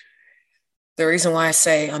 The reason why I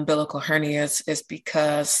say umbilical hernias is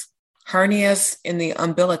because hernias in the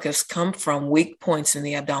umbilicus come from weak points in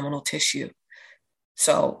the abdominal tissue.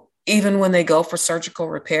 So even when they go for surgical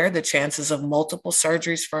repair, the chances of multiple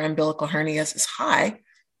surgeries for umbilical hernias is high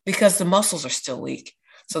because the muscles are still weak.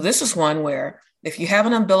 So this is one where if you have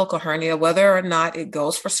an umbilical hernia, whether or not it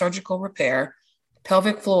goes for surgical repair,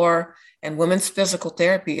 pelvic floor and women's physical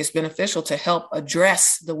therapy is beneficial to help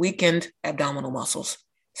address the weakened abdominal muscles,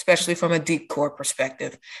 especially from a deep core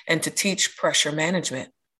perspective, and to teach pressure management.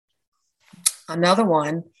 Another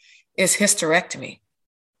one is hysterectomy.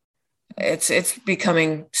 It's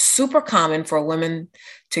becoming super common for women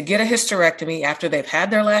to get a hysterectomy after they've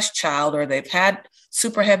had their last child, or they've had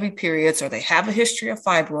super heavy periods, or they have a history of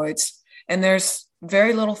fibroids, and there's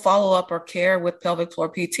very little follow-up or care with pelvic floor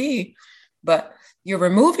PT, but you're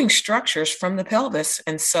removing structures from the pelvis.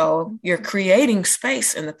 And so you're creating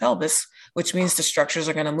space in the pelvis, which means the structures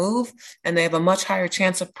are going to move, and they have a much higher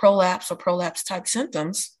chance of prolapse or prolapse type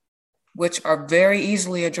symptoms, which are very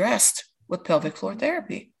easily addressed with pelvic floor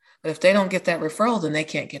therapy. But if they don't get that referral, then they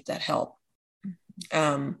can't get that help.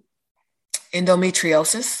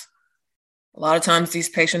 Endometriosis. A lot of times these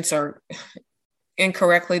patients are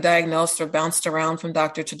incorrectly diagnosed or bounced around from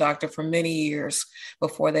doctor to doctor for many years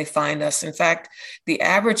before they find us. In fact, the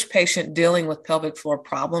average patient dealing with pelvic floor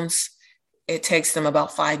problems, it takes them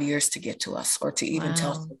about 5 years to get to us or to even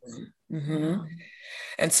tell someone. Mm-hmm. Wow.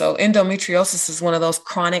 And so endometriosis is one of those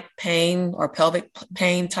chronic pain or pelvic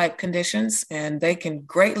pain type conditions, and they can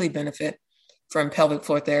greatly benefit from pelvic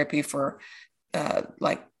floor therapy for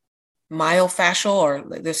like myofascial, or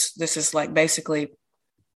this is like basically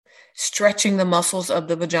stretching the muscles of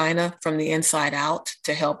the vagina from the inside out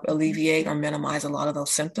to help alleviate or minimize a lot of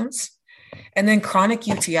those symptoms. And then chronic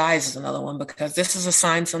UTIs is another one, because this is a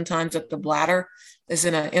sign sometimes that the bladder is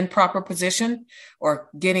in an improper position or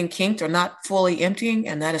getting kinked or not fully emptying.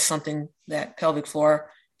 And that is something that pelvic floor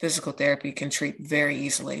physical therapy can treat very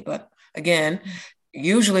easily. But again,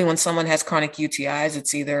 usually when someone has chronic UTIs,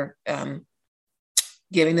 it's either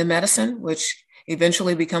giving them medicine, which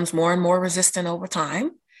eventually becomes more and more resistant over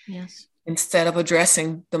time. Yes. Instead of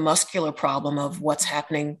addressing the muscular problem of what's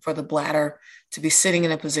happening for the bladder to be sitting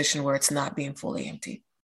in a position where it's not being fully emptied.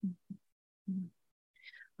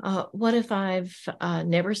 What if I've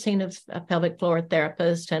never seen a pelvic floor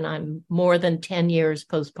therapist and I'm more than 10 years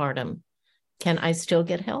postpartum? Can I still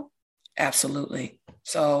get help? Absolutely.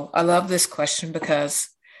 So I love this question because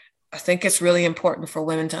I think it's really important for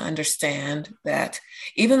women to understand that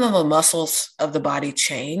even though the muscles of the body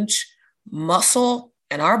change, muscle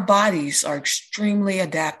and our bodies are extremely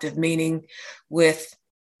adaptive, meaning with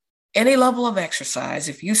any level of exercise,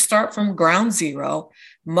 if you start from ground zero,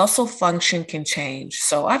 muscle function can change.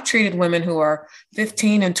 So I've treated women who are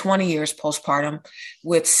 15 and 20 years postpartum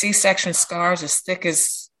with C-section scars as thick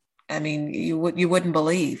as, I mean, you wouldn't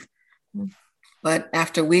believe. But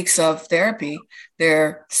after weeks of therapy,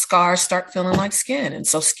 their scars start feeling like skin. And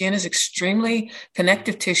so skin is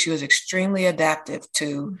connective tissue is extremely adaptive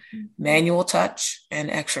to manual touch and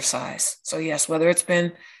exercise. So yes, whether it's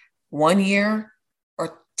been 1 year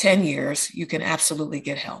or 10 years, you can absolutely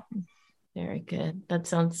get help. Very good. That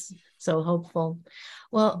sounds so hopeful.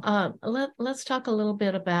 Well, let's talk a little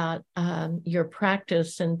bit about your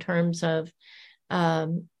practice in terms of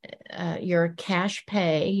your cash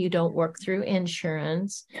pay. You don't work through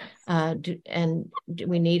insurance. Yes. Do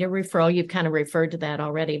we need a referral? You've kind of referred to that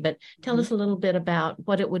already, but tell us a little bit about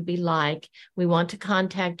what it would be like. We want to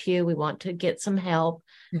contact you. We want to get some help.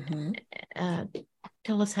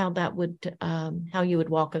 Tell us how that would, how you would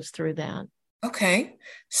walk us through that. Okay.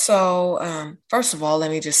 So, first of all,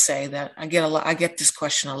 let me just say that I get this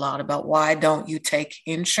question a lot about why don't you take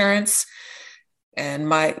insurance? And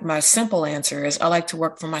my simple answer is I like to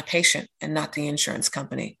work for my patient and not the insurance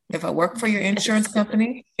company. If I work for your insurance Yes.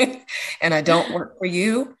 company and I don't work for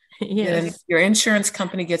you, then Yes. your insurance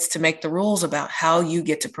company gets to make the rules about how you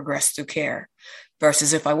get to progress through care.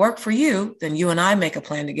 Versus if I work for you, then you and I make a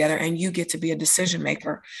plan together and you get to be a decision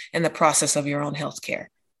maker in the process of your own health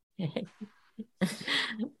care.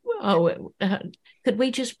 Oh, could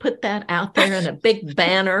we just put that out there in a big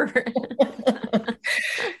banner?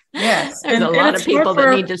 Yes. There's a And lot of it's hard people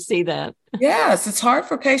that need to see that. yes, it's hard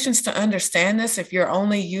for patients to understand this if you're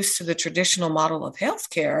only used to the traditional model of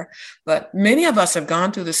healthcare. But many of us have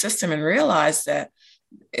gone through the system and realized that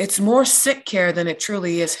it's more sick care than it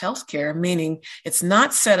truly is healthcare, meaning it's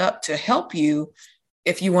not set up to help you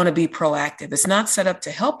if you want to be proactive. It's not set up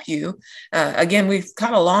to help you. Again, we've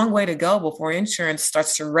got a long way to go before insurance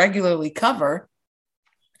starts to regularly cover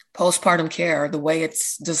postpartum care the way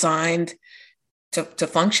it's designed to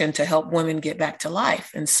function to help women get back to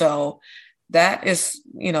life. And so that is,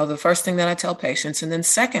 the first thing that I tell patients. And then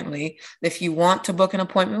secondly, if you want to book an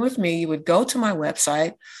appointment with me, you would go to my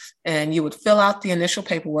website and you would fill out the initial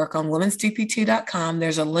paperwork on womensdpt.com.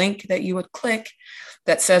 There's a link that you would click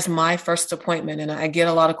that says my first appointment. And I get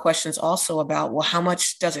a lot of questions also about, well, how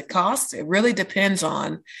much does it cost? It really depends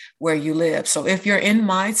on where you live. So if you're in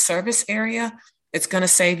my service area, it's going to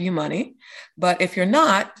save you money. But if you're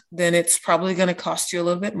not, then it's probably going to cost you a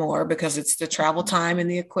little bit more because it's the travel time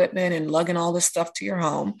and the equipment and lugging all this stuff to your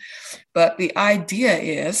home. But the idea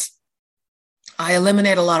is I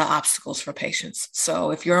eliminate a lot of obstacles for patients.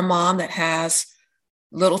 So if you're a mom that has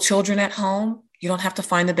little children at home, you don't have to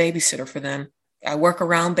find a babysitter for them. I work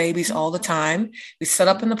around babies all the time. We set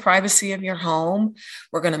up in the privacy of your home.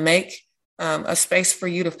 We're going to make a space for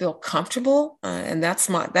you to feel comfortable. And that's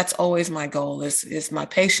always my goal is my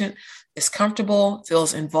patient is comfortable,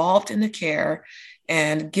 feels involved in the care,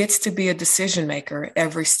 and gets to be a decision maker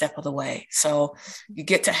every step of the way. So you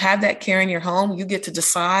get to have that care in your home. You get to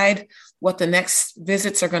decide what the next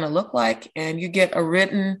visits are going to look like. And you get a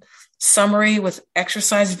written summary with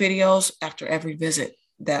exercise videos after every visit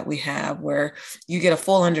that we have, where you get a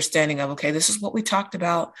full understanding of, okay, this is what we talked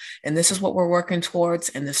about, and this is what we're working towards,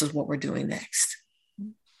 and this is what we're doing next.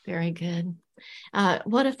 Very good.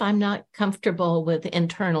 What if I'm not comfortable with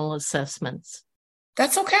internal assessments?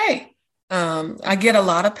 That's okay. I get a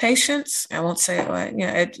lot of patients. I won't say,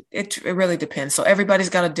 it really depends. So everybody's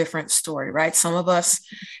got a different story, right? Some of us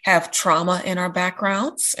have trauma in our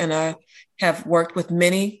backgrounds, and I have worked with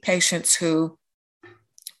many patients who,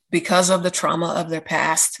 because of the trauma of their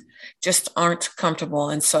past, just aren't comfortable.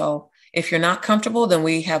 And so if you're not comfortable, then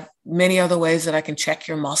we have many other ways that I can check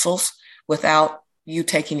your muscles without you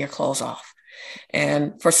taking your clothes off.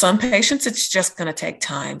 And for some patients, it's just going to take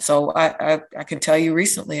time. So I can tell you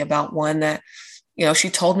recently about one that, she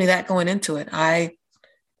told me that going into it. I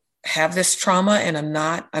have this trauma and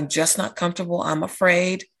I'm just not comfortable. I'm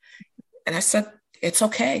afraid. And I said, it's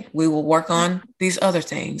okay. We will work on these other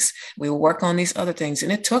things.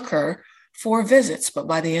 And it took her 4 visits. But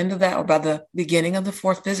by the end of that, or by the beginning of the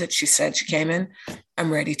 4th visit, she came in,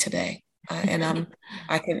 I'm ready today. And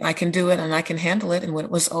I can do it and I can handle it. And when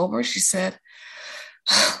it was over, she said,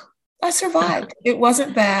 I survived. It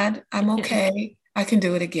wasn't bad. I'm okay. I can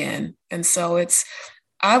do it again. And so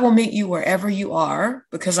I will meet you wherever you are,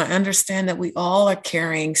 because I understand that we all are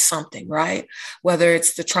carrying something, right? Whether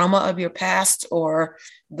it's the trauma of your past or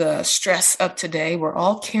the stress of today, we're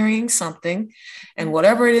all carrying something. And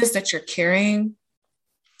whatever it is that you're carrying,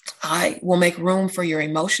 I will make room for your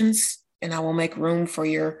emotions and I will make room for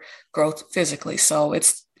your growth physically. So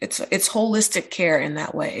it's holistic care in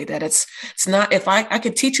that way, that it's not, if I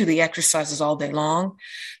could teach you the exercises all day long,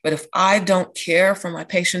 but if I don't care for my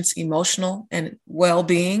patient's emotional and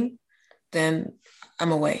well-being, then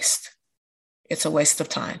I'm a waste. It's a waste of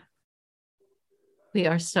time. We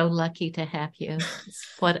are so lucky to have you.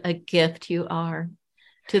 What a gift you are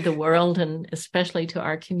to the world and especially to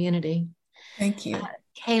our community. Thank you.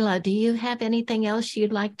 Kayla, do you have anything else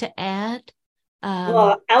you'd like to add?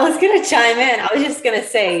 Well, I was going to chime in. I was just going to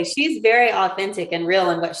say she's very authentic and real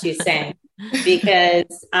in what she's saying,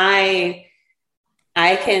 because I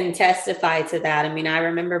can testify to that. I mean, I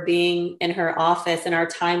remember being in her office and our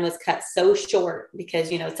time was cut so short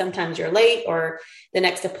because, sometimes you're late or the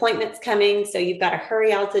next appointment's coming. So you've got to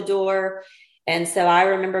hurry out the door. And so I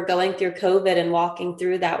remember going through COVID and walking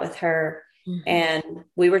through that with her. Mm-hmm. And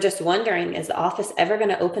we were just wondering, is the office ever going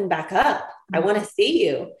to open back up? Mm-hmm. I want to see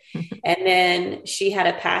you. And then she had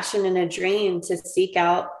a passion and a dream to seek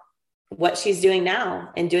out what she's doing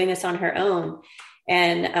now and doing this on her own.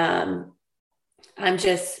 And I'm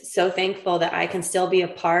just so thankful that I can still be a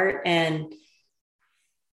part. And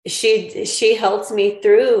she helps me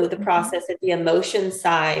through the process of the emotion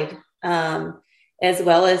side, as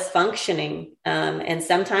well as functioning. And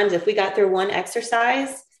sometimes if we got through one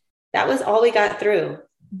exercise, that was all we got through.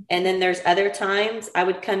 And then there's other times I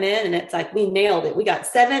would come in and it's like, we nailed it. We got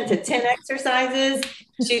 7 to 10 exercises.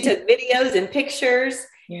 She took videos and pictures,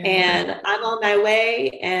 and I'm on my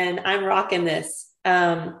way and I'm rocking this.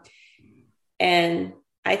 And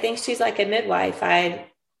I think she's like a midwife. I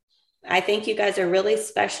think you guys are really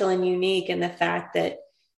special and unique in the fact that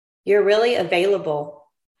you're really available.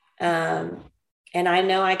 And I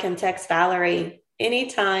know I can text Valerie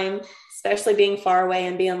anytime, especially being far away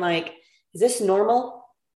and being like, is this normal?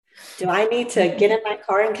 Do I need to get in my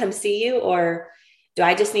car and come see you? Or do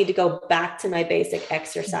I just need to go back to my basic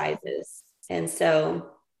exercises? And so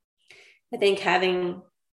I think having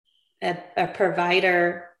a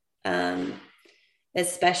provider,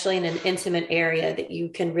 especially in an intimate area that you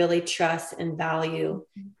can really trust and value,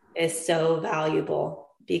 is so valuable,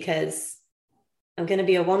 because I'm going to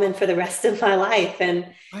be a woman for the rest of my life.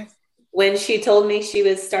 And when she told me she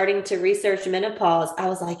was starting to research menopause, I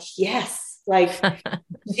was like, yes. Like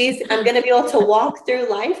I'm going to be able to walk through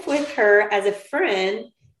life with her as a friend,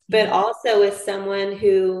 but also as someone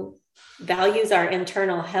who values our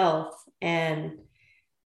internal health. And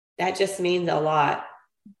that just means a lot.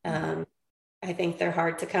 I think they're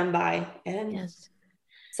hard to come by. And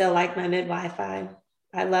so like my midwife, I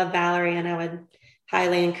love Valerie, and I would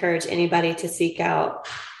highly encourage anybody to seek out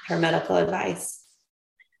her medical advice.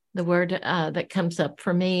 The word that comes up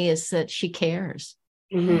for me is that she cares.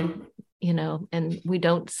 Mm-hmm. You know, and we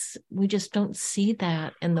just don't see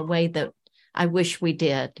that in the way that I wish we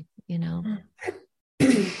did, you know.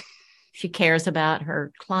 She cares about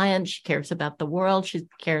her clients. She cares about the world. She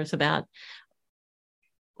cares about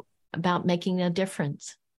making a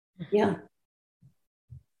difference. Yeah.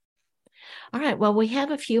 All right. Well, we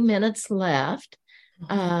have a few minutes left.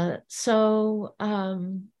 So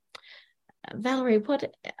Valerie,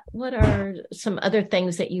 what are some other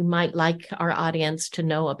things that you might like our audience to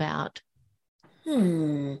know about?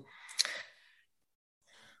 You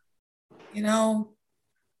know,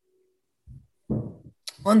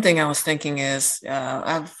 one thing I was thinking is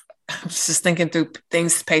I was just thinking through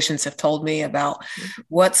things patients have told me about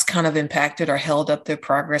what's kind of impacted or held up their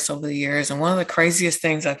progress over the years. And one of the craziest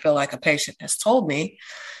things I feel like a patient has told me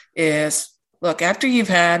is, look, after you've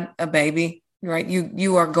had a baby, right,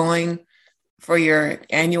 you are going for your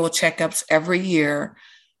annual checkups every year.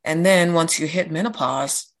 And then once you hit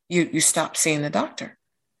menopause, you stop seeing the doctor.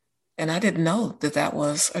 And I didn't know that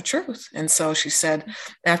was a truth. And so she said,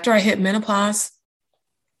 after I hit menopause,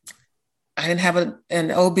 I didn't have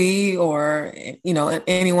an OB or, you know,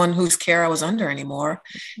 anyone whose care I was under anymore.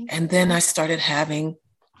 And then I started having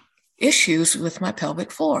issues with my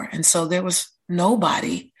pelvic floor. And so there was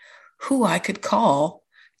nobody who I could call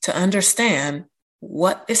to understand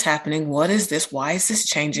what is happening. What is this? Why is this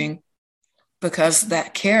changing? Because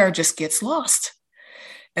that care just gets lost.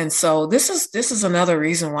 And so this is another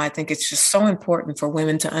reason why I think it's just so important for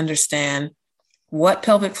women to understand what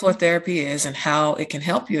pelvic floor therapy is and how it can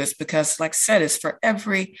help you. Is because, like I said, it's for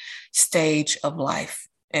every stage of life.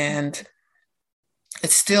 And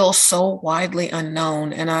it's still so widely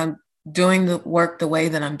unknown. And I'm doing the work the way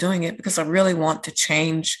that I'm doing it because I really want to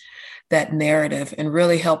change that narrative and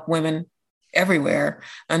really help women everywhere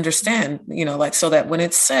understand, you know, like, so that when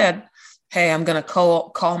it's said, hey, I'm going to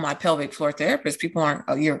call my pelvic floor therapist, people aren't,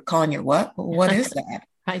 oh, you're calling your what? What is that?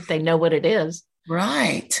 Right. They know what it is.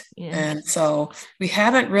 Right. Yeah. And so we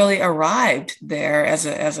haven't really arrived there as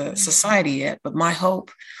a society yet. But my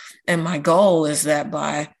hope and my goal is that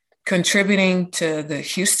by contributing to the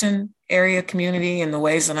Houston area community in the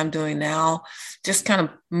ways that I'm doing now, just kind of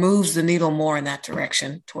moves the needle more in that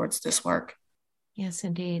direction towards this work. Yes,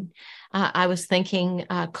 indeed. I was thinking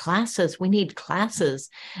classes. We need classes.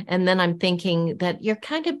 And then I'm thinking that you're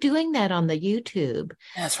kind of doing that on the YouTube.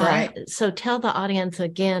 That's right. So tell the audience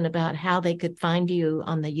again about how they could find you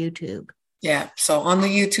on the YouTube. Yeah. So on the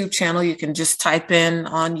YouTube channel, you can just type in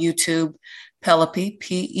on YouTube, Pelapy,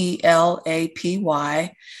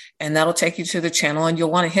 Pelapy, and that'll take you to the channel. And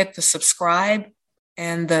you'll want to hit the subscribe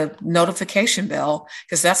and the notification bell,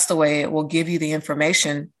 because that's the way it will give you the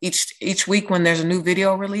information each week. When there's a new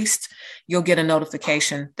video released, you'll get a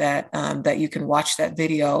notification that that you can watch that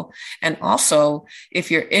video. And also, if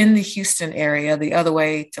you're in the Houston area, the other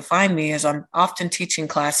way to find me is I'm often teaching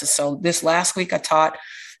classes. So this last week I taught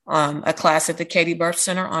a class at the Katie Birth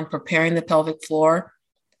Center on preparing the pelvic floor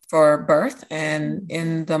for birth. And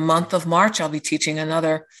in the month of March, I'll be teaching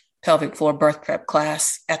another pelvic floor birth prep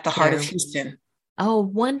class at the Heart of Houston. Oh,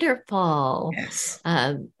 wonderful. Yes.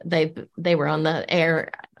 They were on the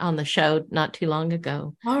air on the show not too long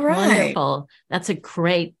ago. All right. Wonderful. That's a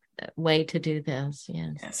great way to do this.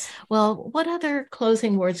 Yes. Well, what other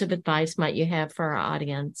closing words of advice might you have for our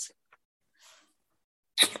audience?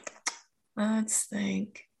 Let's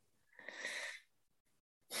think.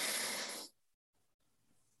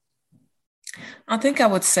 I think I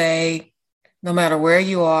would say, no matter where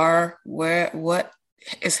you are, what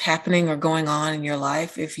is happening or going on in your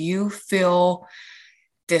life, if you feel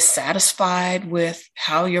dissatisfied with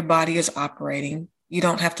how your body is operating, you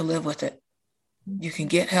don't have to live with it. You can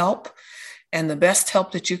get help. And the best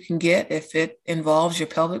help that you can get, if it involves your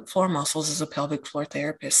pelvic floor muscles, is a pelvic floor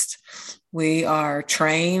therapist. We are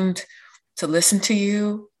trained to listen to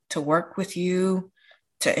you, to work with you,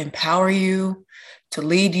 to empower you, to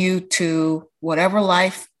lead you to whatever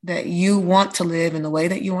life that you want to live in the way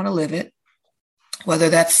that you want to live it. Whether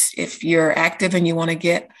that's if you're active and you want to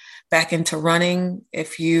get back into running,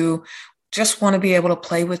 if you just want to be able to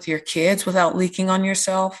play with your kids without leaking on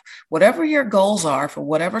yourself, whatever your goals are for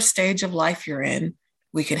whatever stage of life you're in,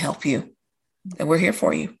 we can help you. And we're here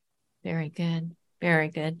for you. Very good. Very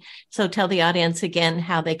good. So tell the audience again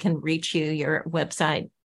how they can reach you, your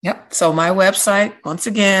website. Yep. So my website, once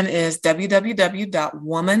again, is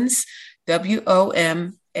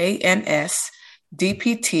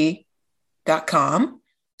www.womansdpt.com.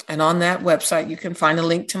 And on that website, you can find a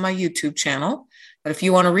link to my YouTube channel. But if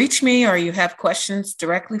you want to reach me or you have questions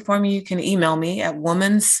directly for me, you can email me at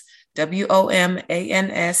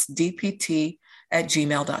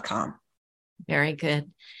womansdpt@gmail.com. Very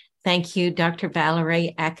good. Thank you, Dr.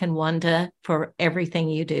 Valerie Akinwanda, for everything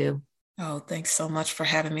you do. Oh, thanks so much for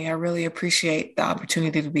having me. I really appreciate the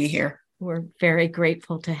opportunity to be here. We're very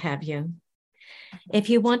grateful to have you. If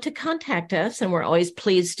you want to contact us, and we're always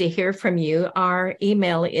pleased to hear from you, our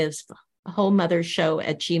email is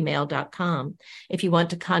wholemothershow@gmail.com. If you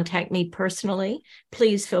want to contact me personally,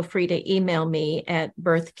 please feel free to email me at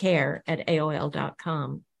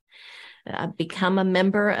birthcare@aol.com. Become a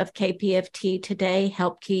member of KPFT today.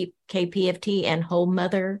 Help keep KPFT and Whole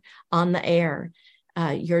Mother on the air.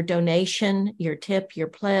 Your donation, your tip, your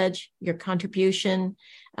pledge, your contribution,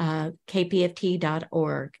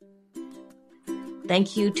 kpft.org.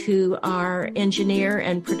 Thank you to our engineer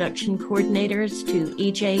and production coordinators, to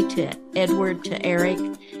EJ, to Edward, to Eric.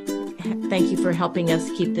 Thank you for helping us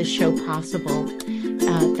keep this show possible.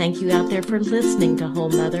 Thank you out there for listening to Whole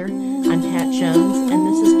Mother. I'm Pat Jones, and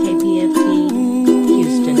this is KPFT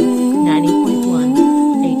Houston 90.1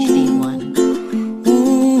 HD1.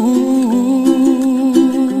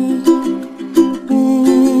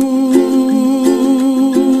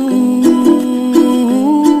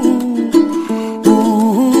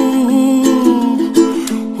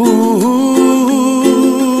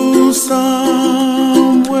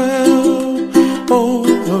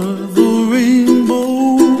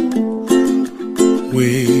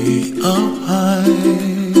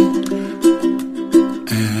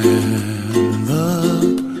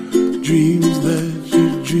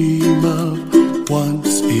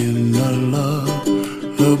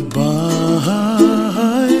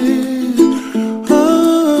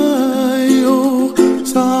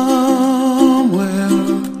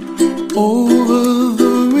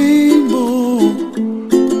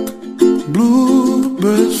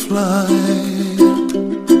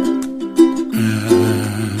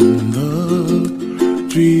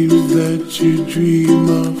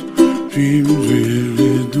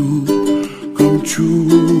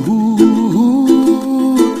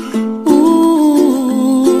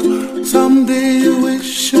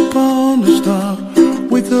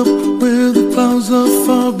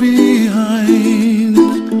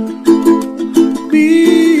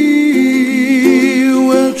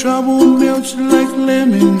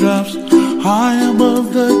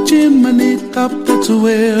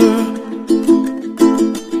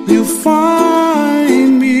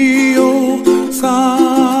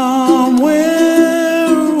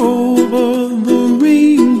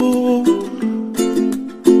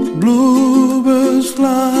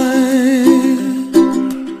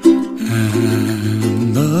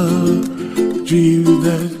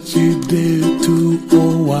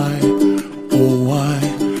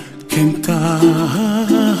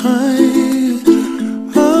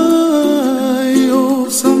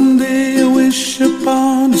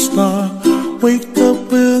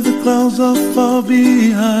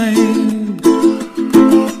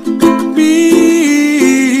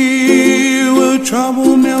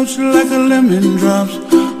 Trouble melts like a lemon drops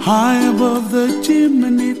High above the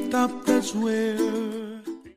chimney top, that's where